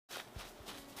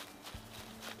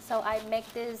So I make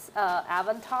this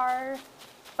avatar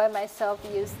by myself.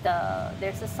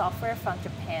 There's a software from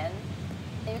Japan,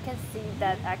 and you can see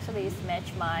that actually it's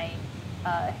match my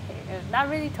hair, not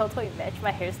really totally match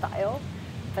my hairstyle,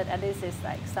 but at least it's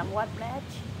like somewhat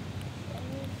match. Let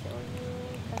me show you,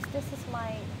 because this is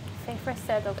my favorite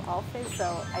set of outfits,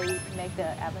 so I make the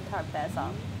avatar based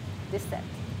on this set.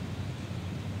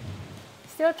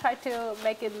 Still try to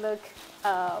make it look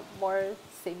more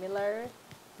similar,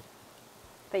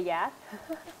 but yeah.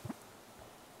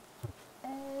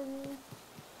 And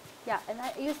yeah, and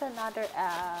I use another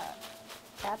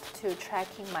app to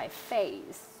tracking my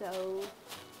face, so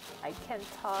I can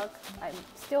talk. I'm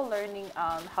still learning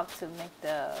on how to make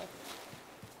the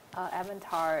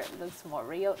avatar looks more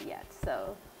real yet,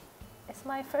 so it's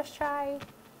my first try.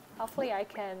 Hopefully I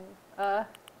can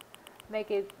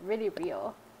make it really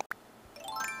real.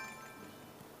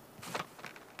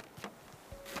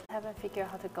 I haven't figured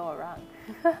out how to go around.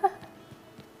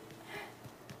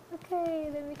 Okay,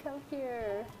 let me come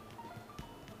here.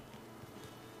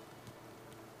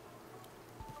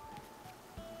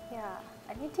 Yeah,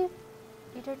 I need to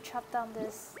either chop down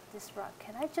this rock.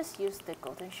 Can I just use the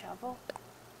golden shovel?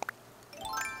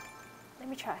 Let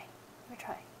me try.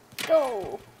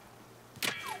 Go!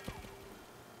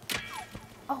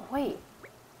 Oh, wait.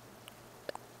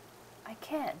 I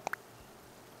can.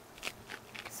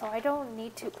 So I don't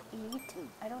need to eat.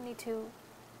 I don't need to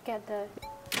get the...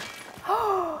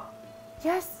 Oh!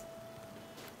 Yes!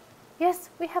 Yes,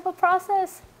 we have a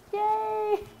process!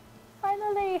 Yay!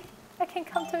 Finally! I can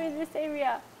come to this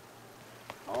area.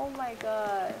 Oh my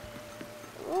god.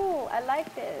 Ooh, I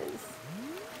like this.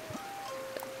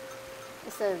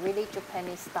 It's a really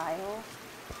Japanese style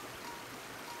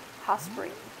hot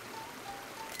spring.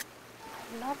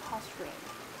 I love hot spring.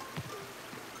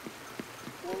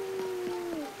 Yay.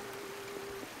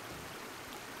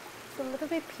 It's a little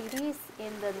bit pretty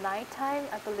in the nighttime.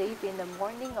 I believe in the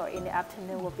morning or in the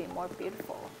afternoon will be more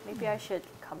beautiful. Maybe I should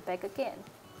come back again.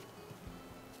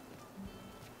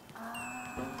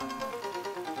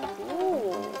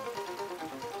 Ooh.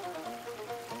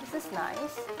 This is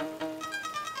nice.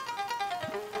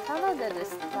 I found out that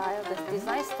the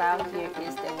design style here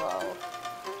is they will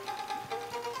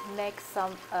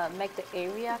make the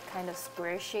area kind of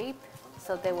square shape,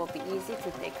 so they will be easy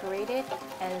to decorate it,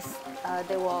 and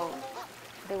they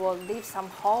will leave some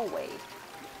hallway.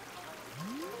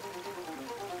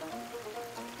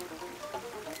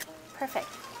 Perfect.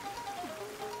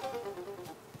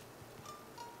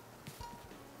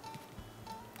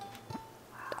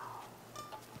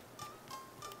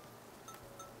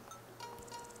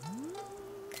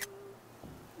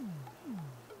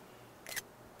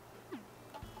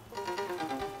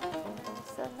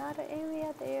 Another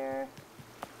area there.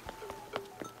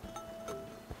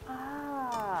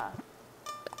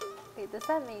 Wait, does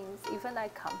that mean even I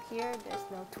come here, there's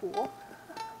no tool?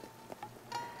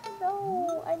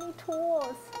 No, I need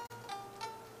tools.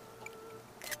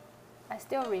 I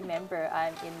still remember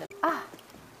I'm in the... I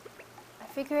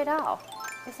figured it out.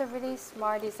 It's a really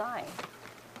smart design.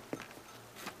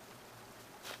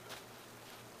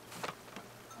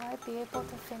 Will I be able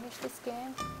to finish this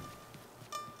game?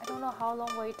 I don't know how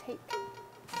long will it take,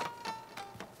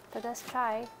 but let's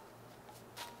try.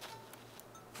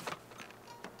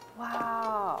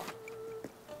 Wow!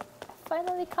 I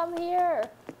finally come here!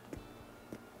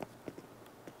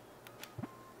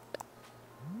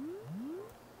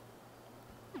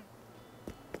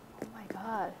 Oh my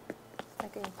god, it's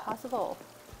like impossible.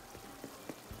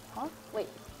 Huh? Wait.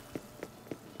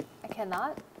 I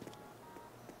cannot?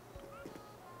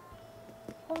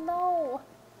 Oh no!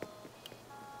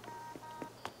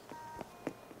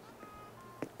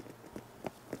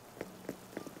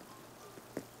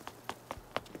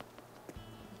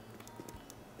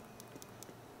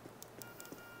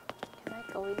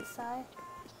 Go inside.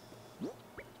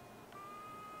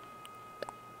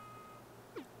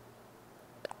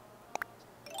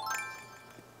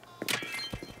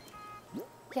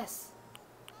 Yes.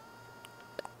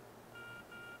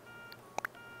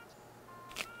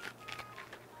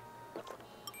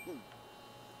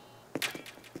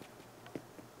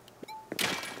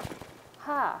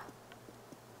 Ha.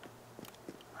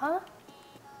 Huh?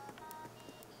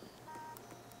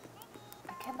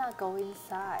 I cannot go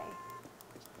inside.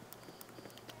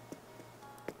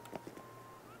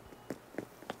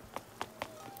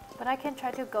 But I can try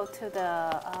to go to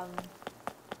the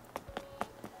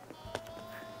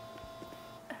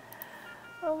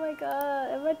oh my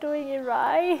god, am I doing it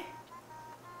right?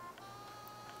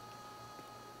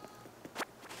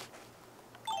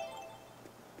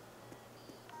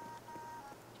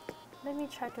 Let me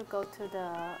try to go to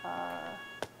the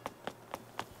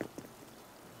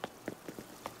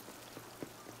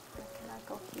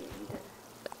speed.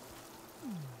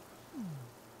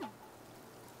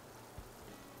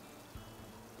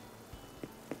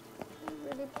 I'm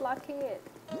really blocking it.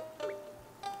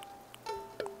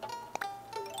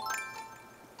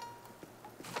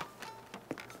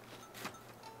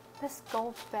 Let's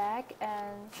go back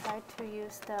and try to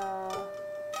use the... What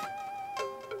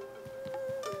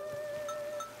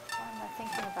am I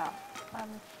thinking about?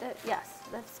 Yes,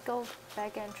 let's go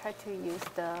back and try to use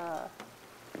the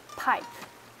pipe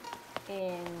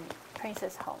in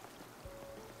Princess Home.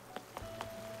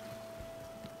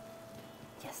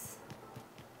 Yes.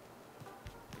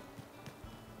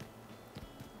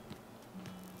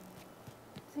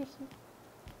 Is it here?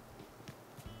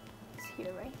 It's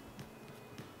here, right?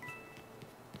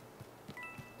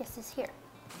 Yes, it's here.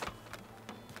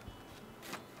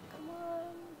 Come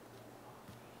on.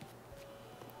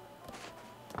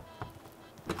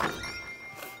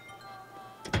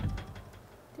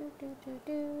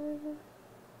 Do.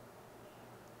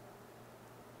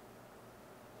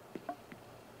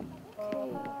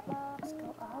 Okay, let's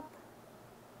go up.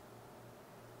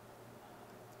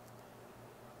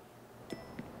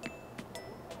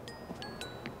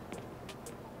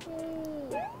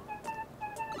 Yay!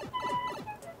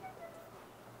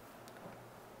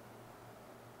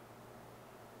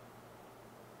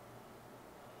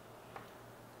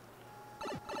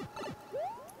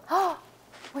 Oh,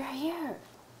 we're here.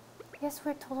 Yes,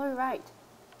 we're totally right.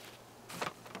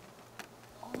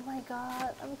 Oh my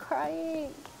god, I'm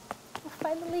crying. We're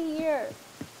finally here.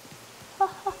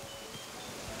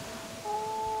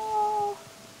 Oh,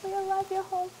 we arrived at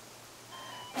home.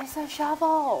 There's a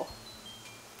shovel.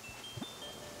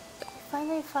 We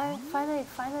finally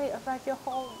arrived at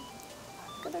home.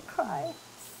 I'm gonna cry.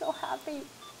 So happy.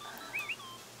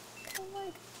 Oh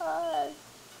my god.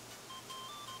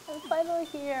 I'm finally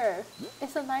here.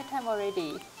 It's a nighttime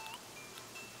already.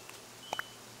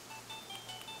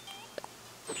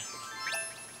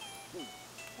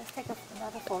 Let's take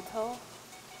another photo.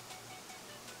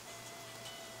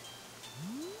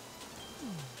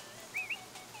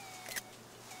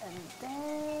 And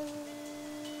then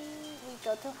we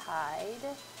go to hide.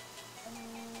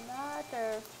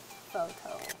 Another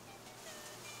photo.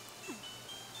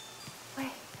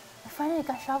 Wait, I finally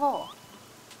got shovel.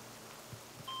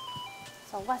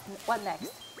 So what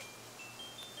next?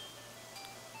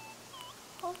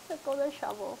 Oh, the golden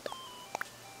shovel.